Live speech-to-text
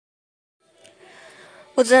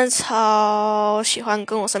我真的超喜欢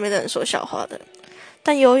跟我身边的人说笑话的，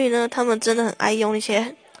但由于呢，他们真的很爱用一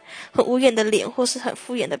些很无言的脸或是很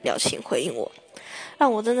敷衍的表情回应我，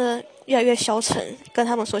让我真的越来越消沉，跟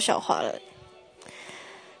他们说笑话了。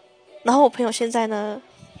然后我朋友现在呢，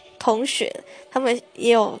同学他们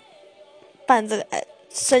也有办这个 app，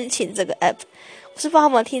申请这个 app，我是不知道他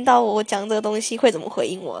们听到我讲这个东西会怎么回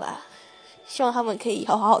应我啦。希望他们可以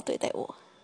好好对待我。